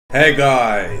Hey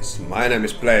guys, my name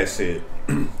is Blaissy.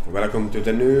 Welcome to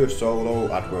the new solo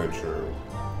adventure,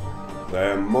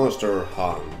 the Monster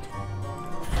Hunt.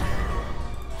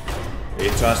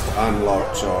 It just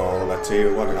unlocked, so let's see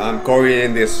what I'm going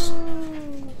in this.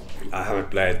 I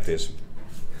haven't played this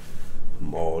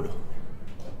mode,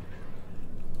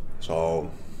 so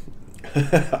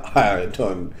I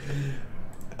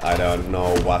don't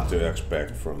know what to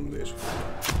expect from this.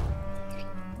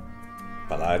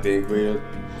 But I think we'll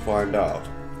find out.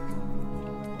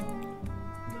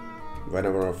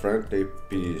 Whenever a friendly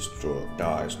beast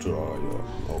dies, draw your...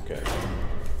 Okay.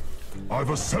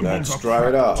 Let's try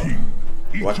it out.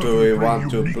 What do we want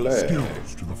to play?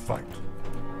 To the fight.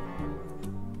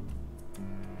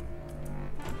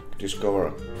 Discover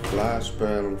a blast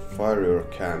spell, fire your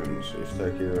cannons. If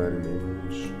they kill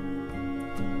enemies,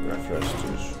 refresh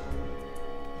this.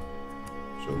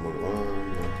 Summon one.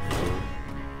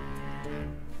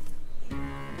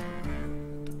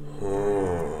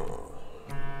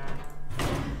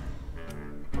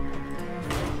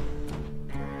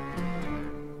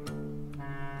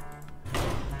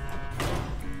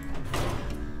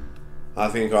 I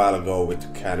think I'll go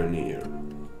with Cannoneer.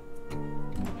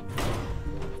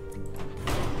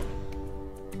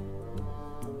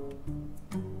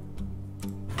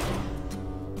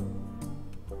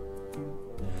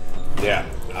 Yeah,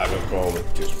 I will go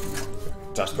with this.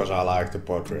 Just because I like the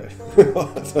portrait.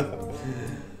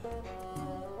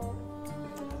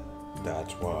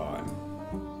 That's why.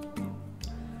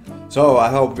 So I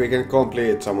hope we can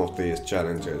complete some of these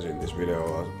challenges in this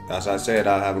video. As I said,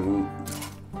 I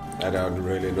don't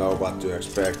really know what to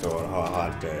expect or how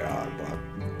hard they are, but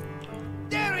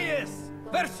Darius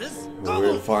versus we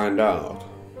will find out.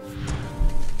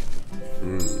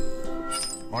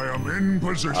 I am in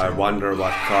position. I wonder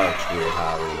what cards we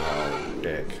have in our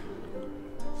deck.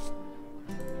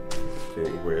 I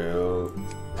think we'll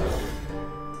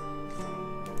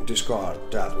discard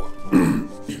that one.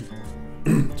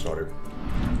 Sorry.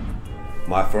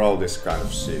 My throat is kind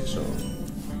of sick, so...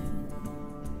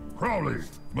 Crowley,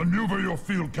 maneuver your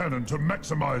field cannon to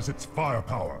maximize its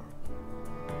firepower.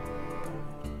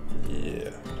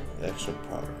 Yeah, extra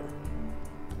power.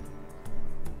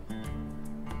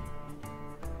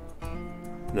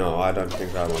 No, I don't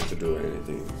think I want to do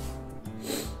anything.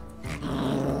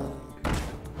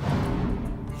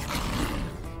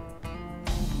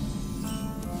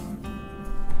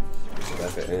 Is it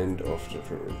at the end of the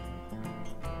turn?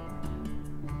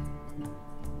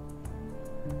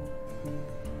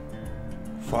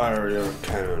 Fire your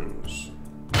cannons.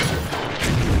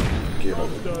 Give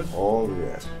them all,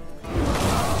 yes.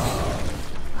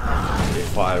 It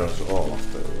fires all of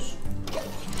those.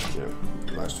 Yeah,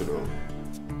 nice to know.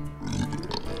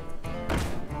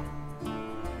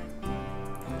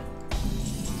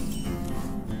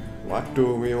 What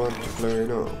do we want to play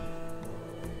now?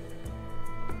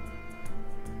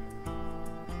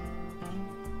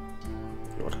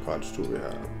 What cards do we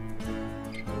have?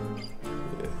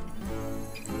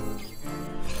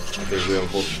 I think we'll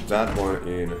put that one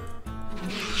in,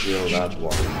 kill that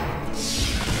one,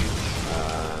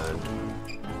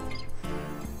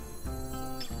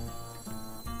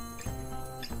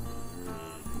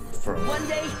 and one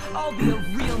day I'll be a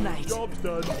real knight. Job's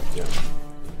done. Yeah.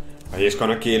 He's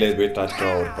gonna kill it with that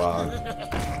toad, but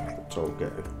it's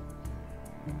okay.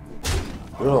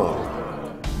 No.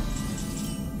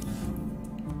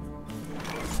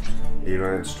 He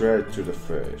ran straight to the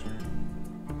face.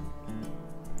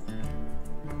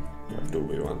 What do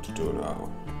we want to do now?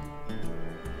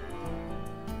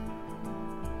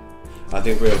 I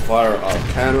think we'll fire our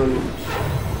cannon.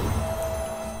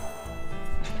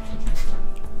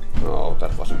 No,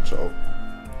 that wasn't so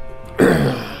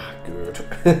good.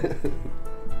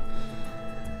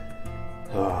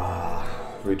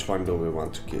 Which one do we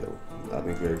want to kill? I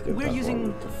think we'll get that using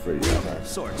one with the free attack.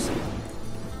 Swords.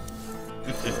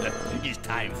 It's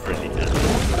time for it.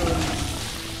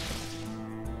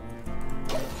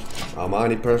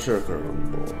 Amani Berserker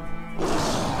on board.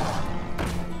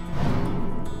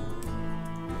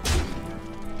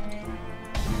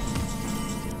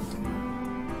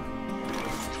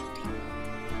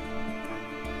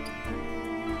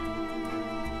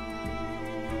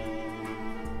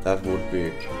 That would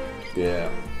be, yeah.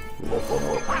 Do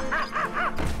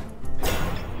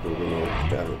we know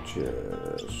damage?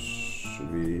 Yes,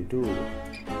 we do.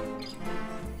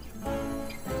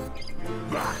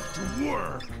 Back to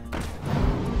work.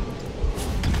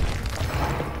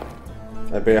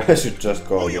 Maybe I should just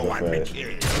go to the face.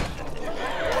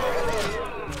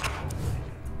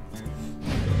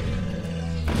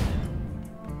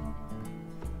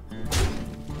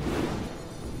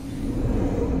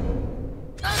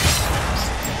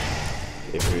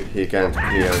 he can't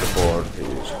clear the board,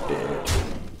 he's dead.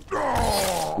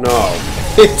 No,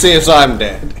 it seems I'm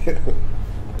dead.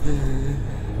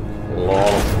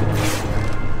 Lol.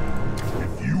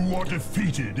 If you are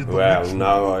defeated in the Well, ritual,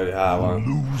 now I you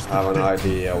lose the have an death.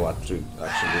 idea what to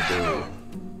actually do.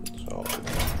 So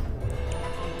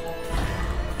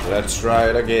let's try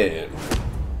it again.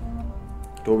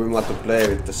 Do we want to play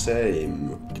with the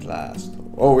same class?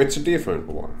 Oh, it's a different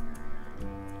one.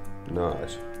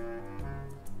 Nice.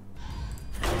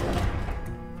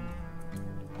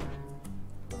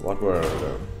 What were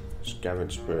the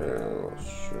scavenge spells?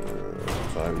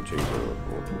 Time tinker,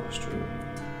 not master.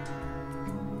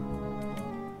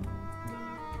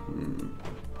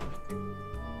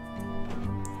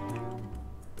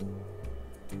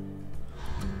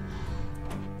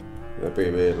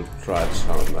 Maybe we'll try the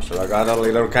Soundmaster. I got a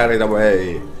little carried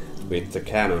away with the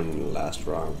cannon last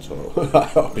round, so I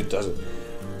hope it doesn't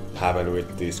happen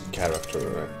with this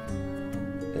character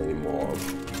anymore.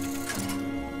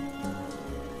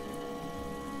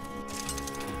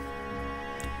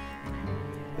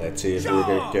 Let's see if we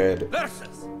can get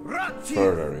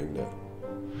further in the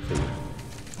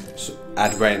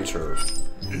adventure.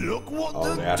 Look what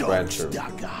Oh, the adventure.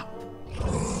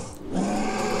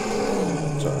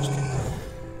 Just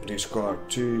discard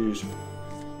cheese.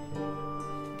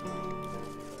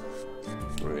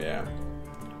 Oh yeah.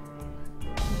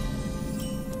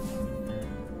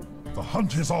 The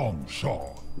hunt is on, Shaw.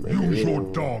 Maybe Use your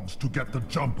we'll- dogs to get the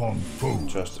jump on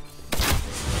foes. Just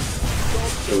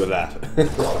do that.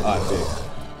 I see.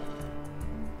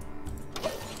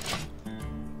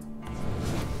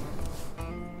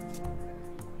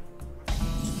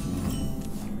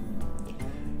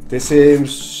 This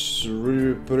seems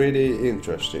pretty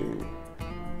interesting.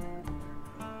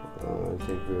 I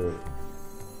think we're...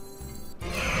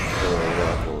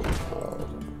 that one. Oh,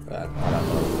 that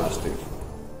one nasty.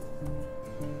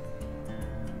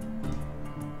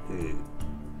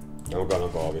 I'm gonna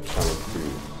go with some of the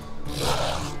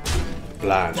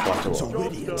plants. What was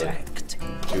already attacked.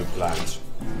 2 plants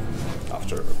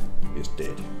after he's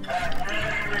dead.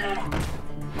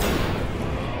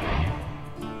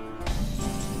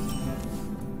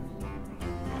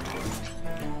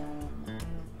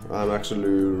 I'm actually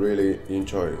really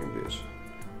enjoying this.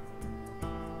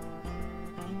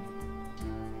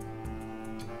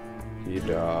 He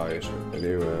dies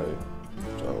anyway,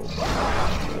 so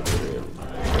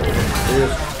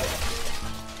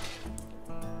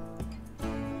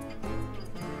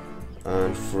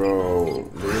and throw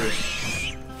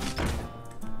this.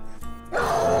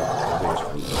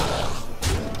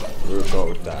 We'll go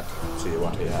with that. See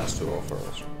what he has to offer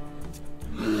us.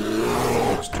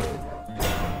 Next turn.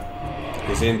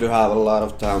 He seems to have a lot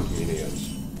of taunt minions.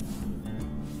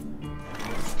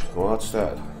 What's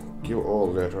that? Give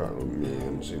all literal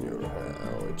minions in your hand.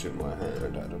 Oh, it's in my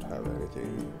hand. I don't have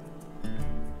anything.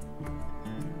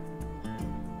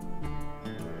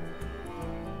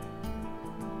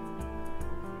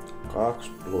 Cox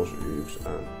plus X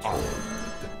and 10.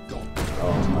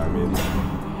 Oh, I mean...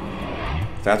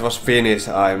 That was Finnish,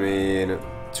 I mean...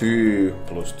 2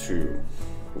 plus 2.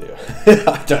 Yeah,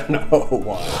 I don't know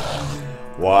why.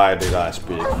 Why did I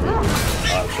speak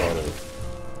Finnish? I'm sorry.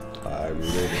 I'm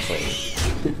really sorry.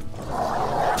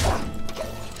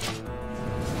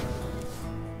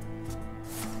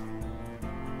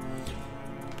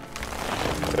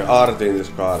 The art in these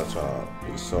cards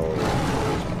is so...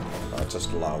 I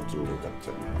just love to look at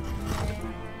them.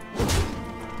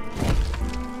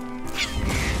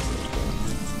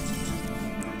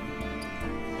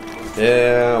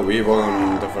 Yeah, we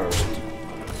won the first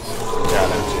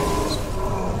challenge.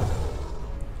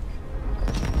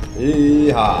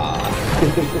 Yeehaw!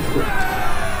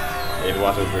 It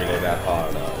wasn't really that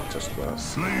hard, it just was.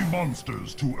 Slay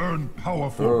monsters to earn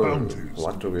powerful bounties.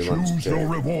 What do we want to Choose your take?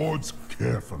 rewards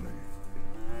carefully.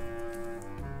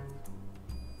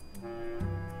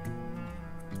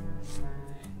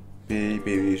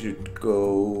 Maybe we should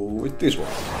go with this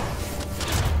one.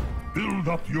 Build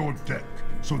up your deck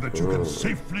so that you can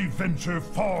safely venture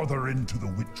farther into the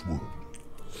Witchwood.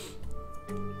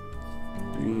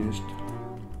 Beast.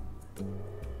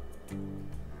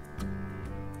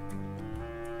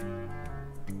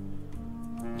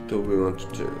 What do we want to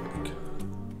take?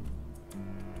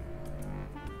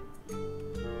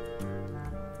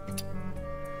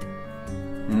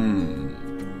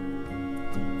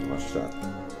 What's that?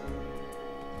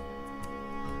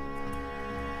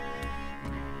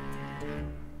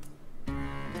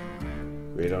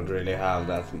 We don't really have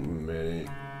that many.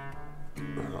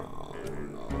 Oh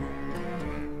no.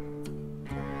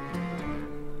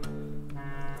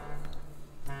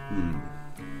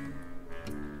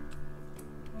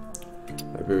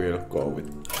 we will go with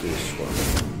this one.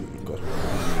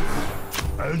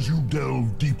 As you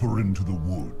delve deeper into the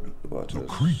wood, the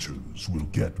creatures will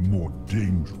get more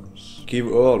dangerous. Give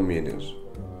all minions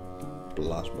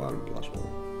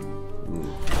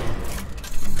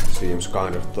 +1/+1. Seems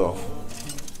kind of tough.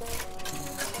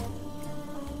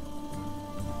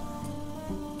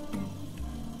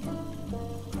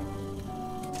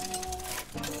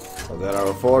 But there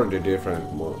are 40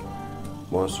 different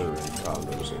monster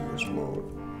encounters in this mode.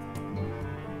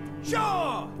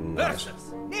 Sure! Nice.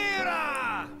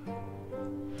 Nearer!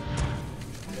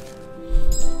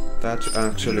 That's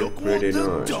actually pretty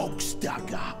nice. Dog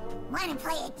stuck up. Wanna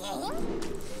play a game?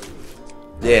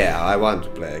 Yeah, I want to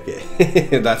play a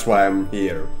game. That's why I'm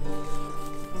here.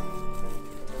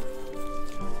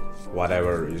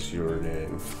 Whatever is your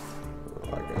name.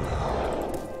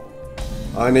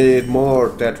 I need more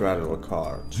death rattle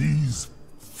cards. These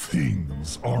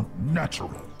things aren't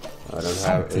natural. I don't have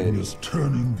Something any. is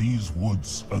turning these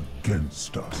woods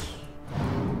against us.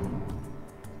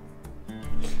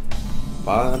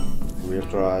 But we'll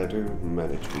try to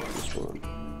manage with this one.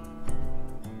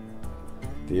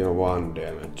 Deal 1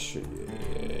 damage.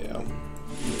 Yeah.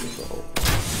 So.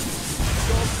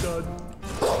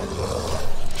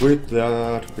 With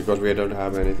that, because we don't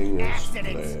have anything else to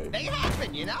play. They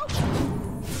happen, you know?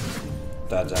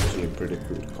 That's actually a pretty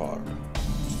good card.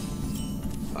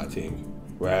 I think.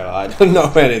 Well, I don't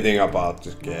know anything about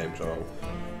this game, so...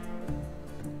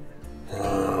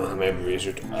 maybe we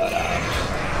should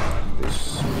adapt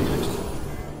this list.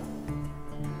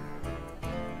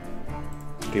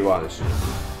 Device.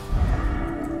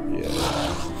 Yeah.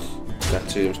 That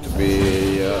seems to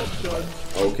be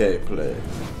okay play.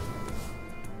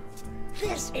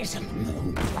 This isn't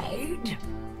Moonblade.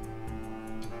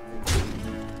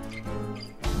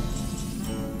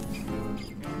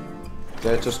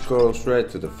 They just go straight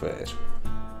to the face.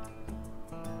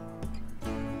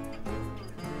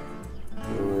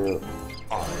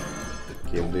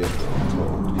 Kill this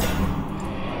one.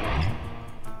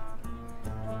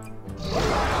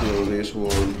 Kill this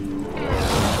one.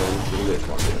 Kill this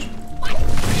one, yes.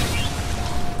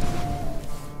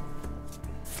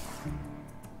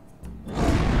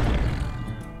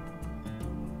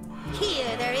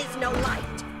 Here there is no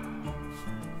light.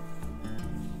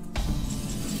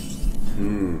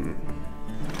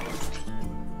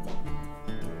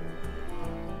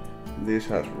 This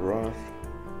has rush.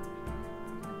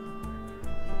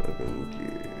 I can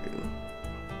kill.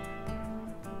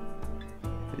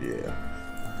 Yeah.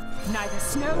 Neither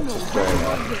snow nor Let's rain try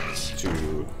nor that witch. to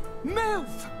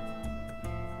Move!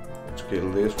 let's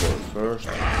kill this one first.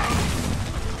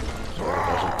 So it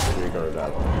doesn't trigger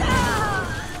that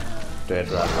dead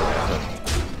rattle effect.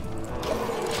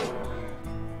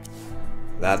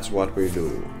 That's what we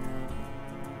do.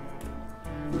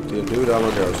 Deal 2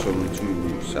 damage or some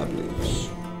 2 saplings.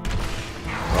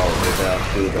 Oh, they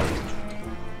have 2 damage.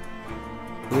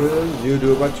 Well, you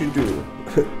do what you do.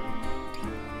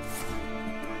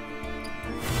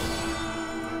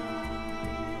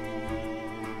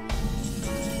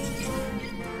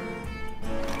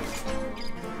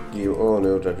 Give all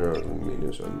neutral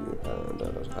minions on your hand. I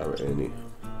don't have any.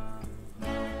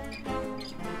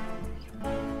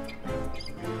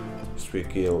 Just we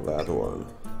kill that one.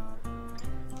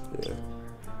 Yeah.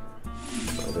 I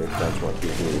think that's what we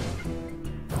do.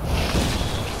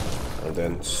 And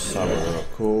then summon a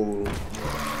cool.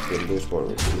 Kill this one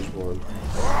with this one.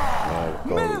 And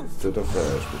go to the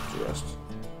first with the rest.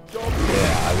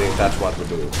 Yeah, I think that's what we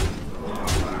do.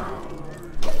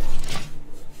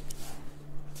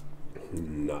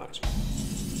 Nice.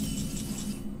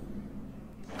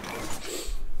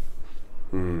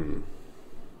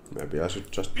 Maybe I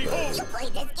should just play. You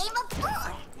played this game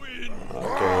before. I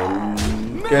can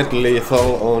get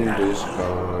lethal on this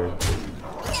guy.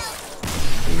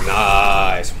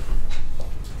 Nice.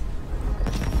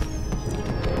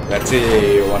 Let's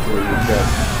see what we get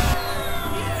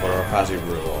for our passive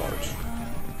rewards.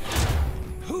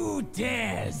 Who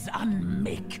dares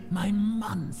unmake my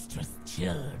monstrous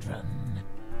children?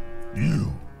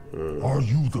 You? Are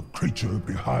you the creature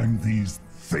behind these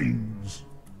things?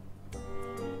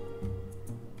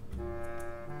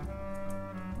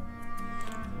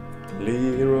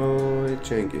 Leroy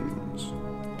Jenkins.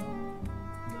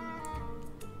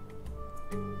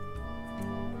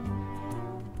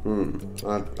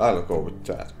 I'll go with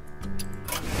that.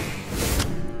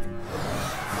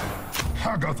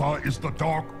 Hagatha is the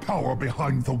dark power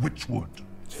behind the Witchwood.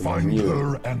 Find minion.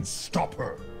 her and stop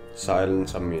her.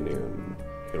 Silence a minion.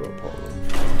 Hero power.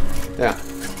 Yeah.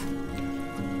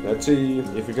 Let's see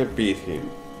if we can beat him.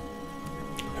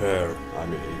 Her. I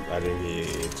mean, I think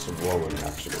it's a woman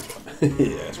actually, but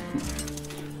yes.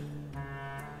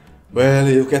 Well,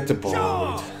 you get the point.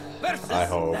 I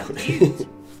hope.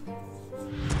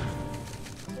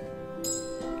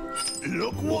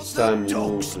 Next time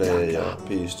you play a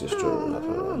piece this turn, not a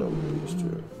random piece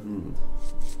turn.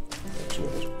 That's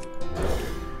nice.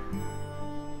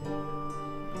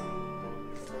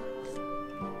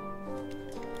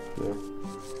 Yeah.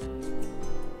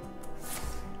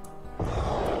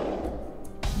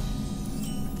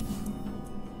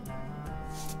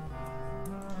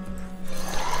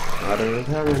 I don't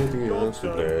have anything else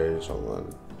to play,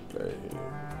 someone play.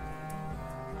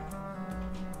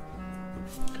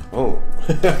 Oh,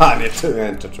 I need to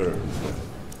enter turn.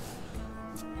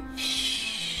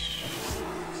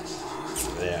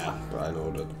 Yeah, I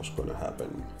know that was gonna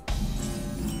happen.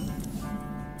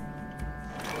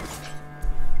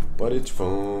 But it's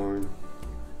fine.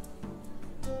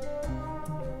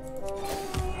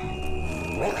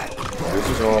 This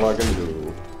is all I can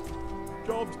do.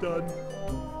 Job's done.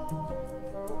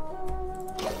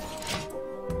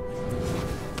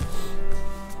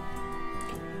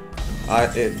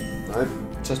 I've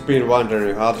just been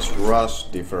wondering how does rush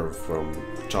differ from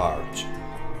charge?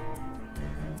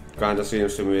 Kinda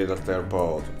seems to me that they're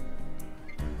both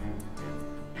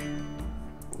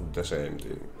the same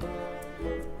thing.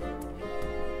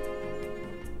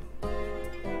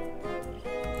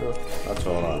 No, that's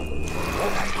all I'm doing.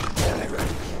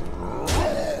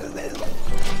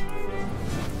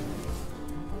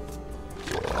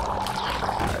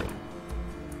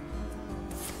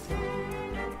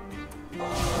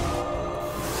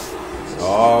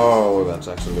 Oh, that's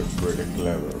actually pretty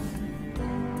clever.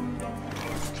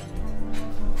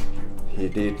 He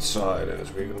did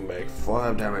silence. We can make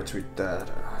 5 damage with that.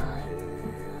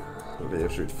 He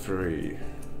leaves with 3.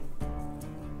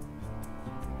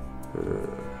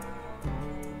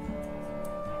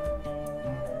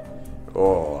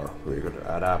 Or we could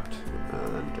adapt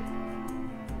and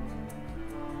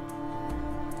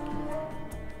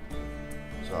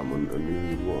summon a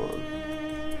new one.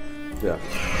 Yeah.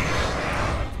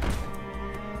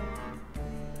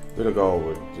 We'll go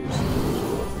with these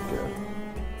what we get.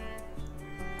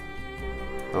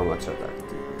 How much attack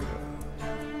do we have?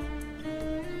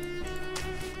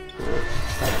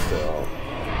 That's the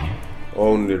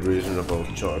only reasonable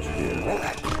choice here.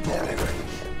 Let's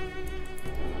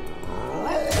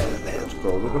go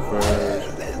with the first.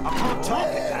 I can't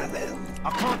target that. I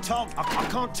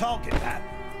can't target that.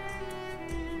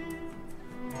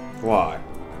 Why?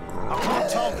 I can't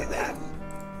target that.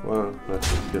 Well, let's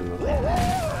just kill him.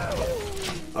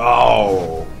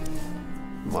 Oh!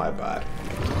 My bad.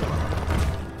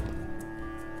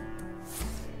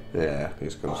 Yeah,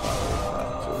 he's gonna start with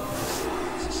that too.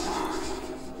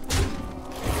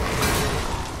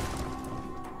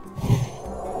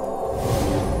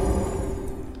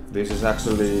 This is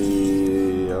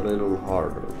actually a little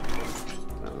harder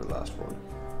than the last one.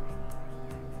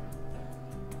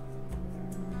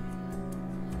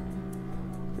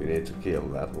 We need to kill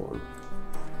that one.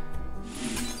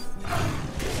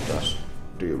 It does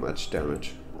do much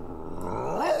damage.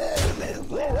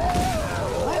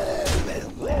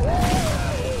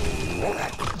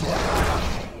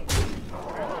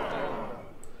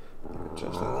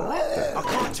 Just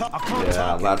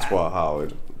yeah, that's how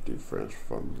it differs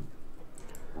from.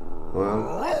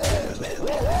 Well,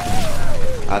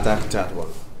 attack that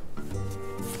one.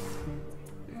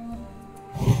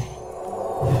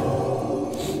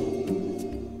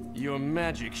 Your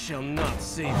magic shall not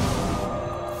save you.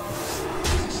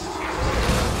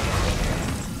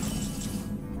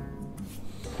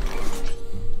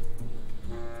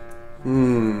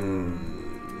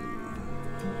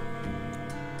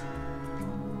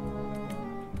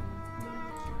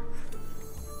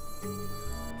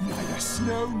 Neither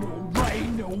snow nor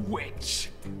rain nor witch.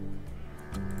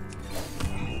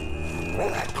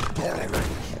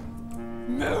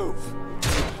 Move.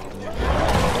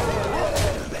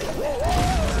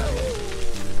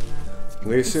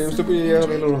 This seems to be a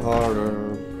little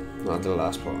harder than the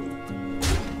last one.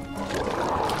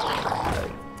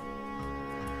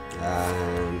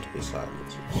 And he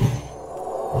silences.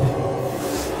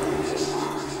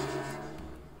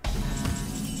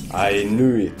 I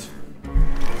knew it.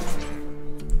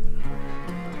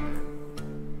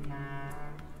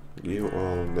 Give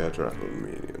all death rattle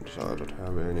minions. I don't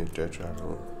have any death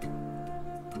rattle.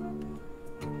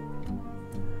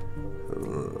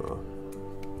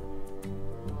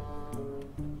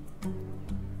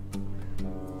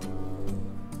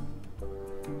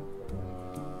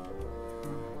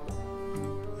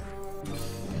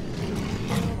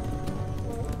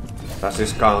 Does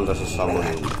this count as a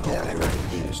summoning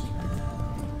beast?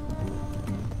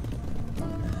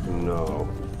 No.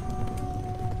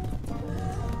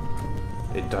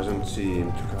 It doesn't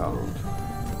seem to count.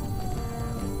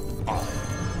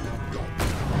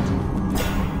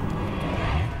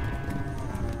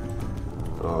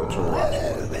 Oh, it's a watch.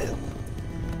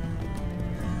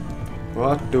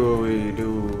 What do we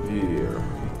do here?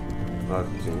 I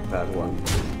think that one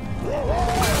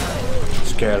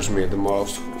scares me the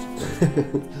most.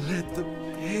 Let the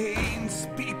pain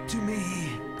speak to me.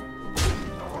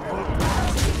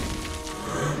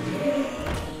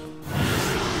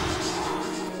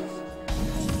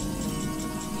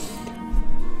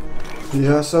 He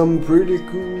has some pretty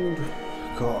good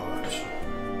cards.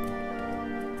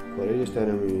 Greatest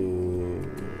enemy.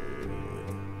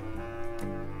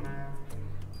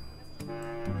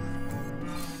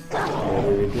 How do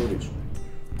we do this?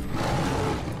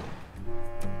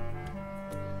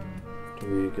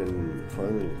 We can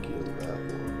finally kill that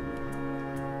one.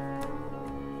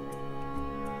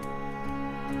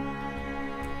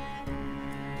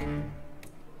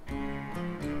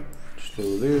 Just do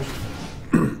this.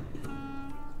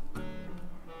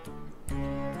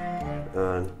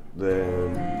 And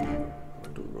then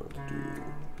what do we want to do?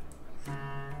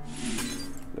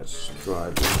 Let's try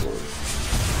this one.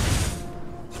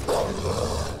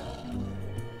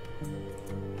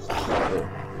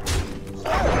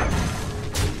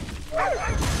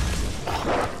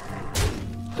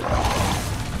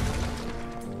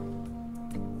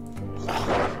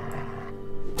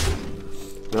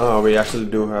 No, we actually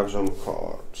do have some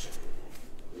cards.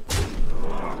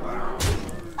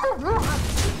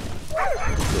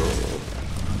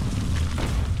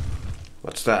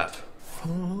 What's that?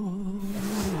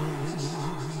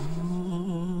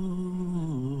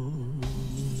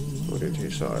 Or did he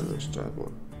silence that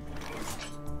one?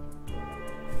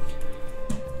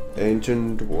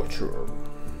 Ancient Watcher.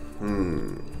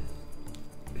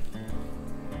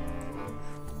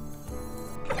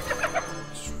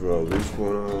 Let's throw this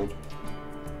one out.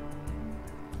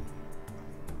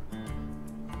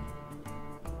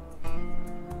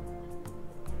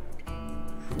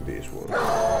 This one.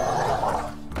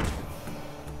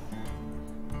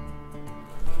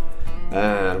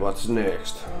 And what's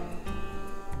next?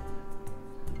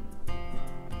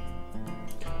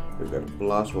 We got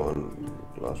 +1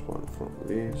 from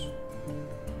this.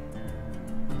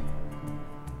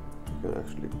 You can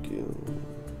actually kill.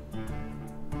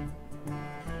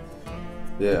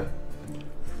 Yeah.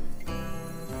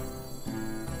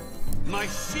 My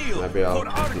shield. Maybe I'll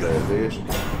play this.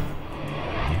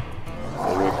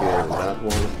 And we kill that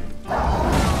one.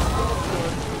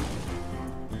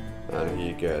 And he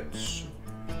gets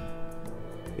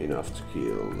enough to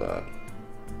kill that.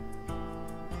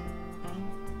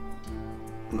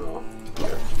 No.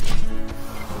 Yeah.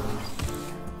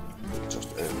 Just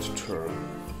end turn.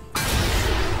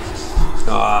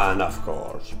 Ah, and of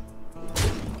course.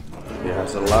 He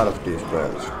has a lot of these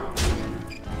spells.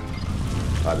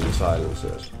 I mean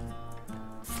silences.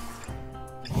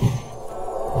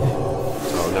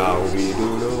 So now we do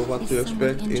know what to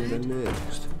expect in the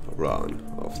next round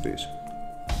of this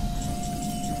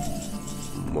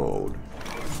mode.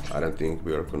 I don't think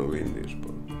we are gonna win this,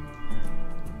 but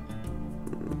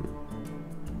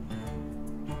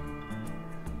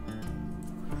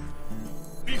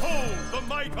Behold the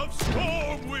might of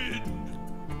Stormwind!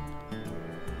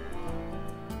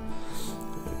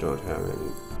 I don't have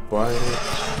any bite.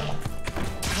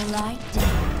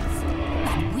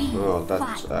 Oh,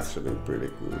 that's actually pretty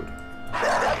good.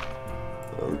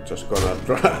 I'm just gonna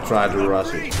try to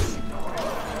rush it.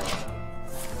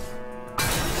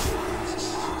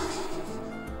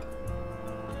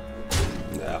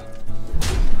 Yeah.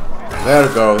 There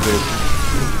goes it.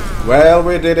 Well,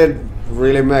 we didn't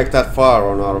really make that far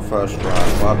on our first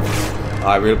round, but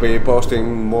I will be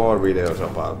posting more videos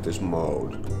about this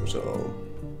mode, so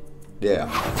yeah.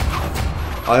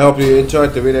 I hope you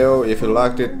enjoyed the video. If you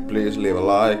liked it, please leave a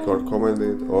like or comment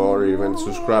it, or even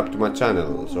subscribe to my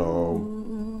channel, so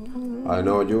I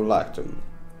know you liked them.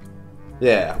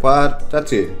 Yeah, but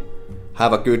that's it.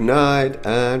 Have a good night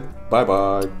and bye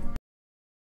bye.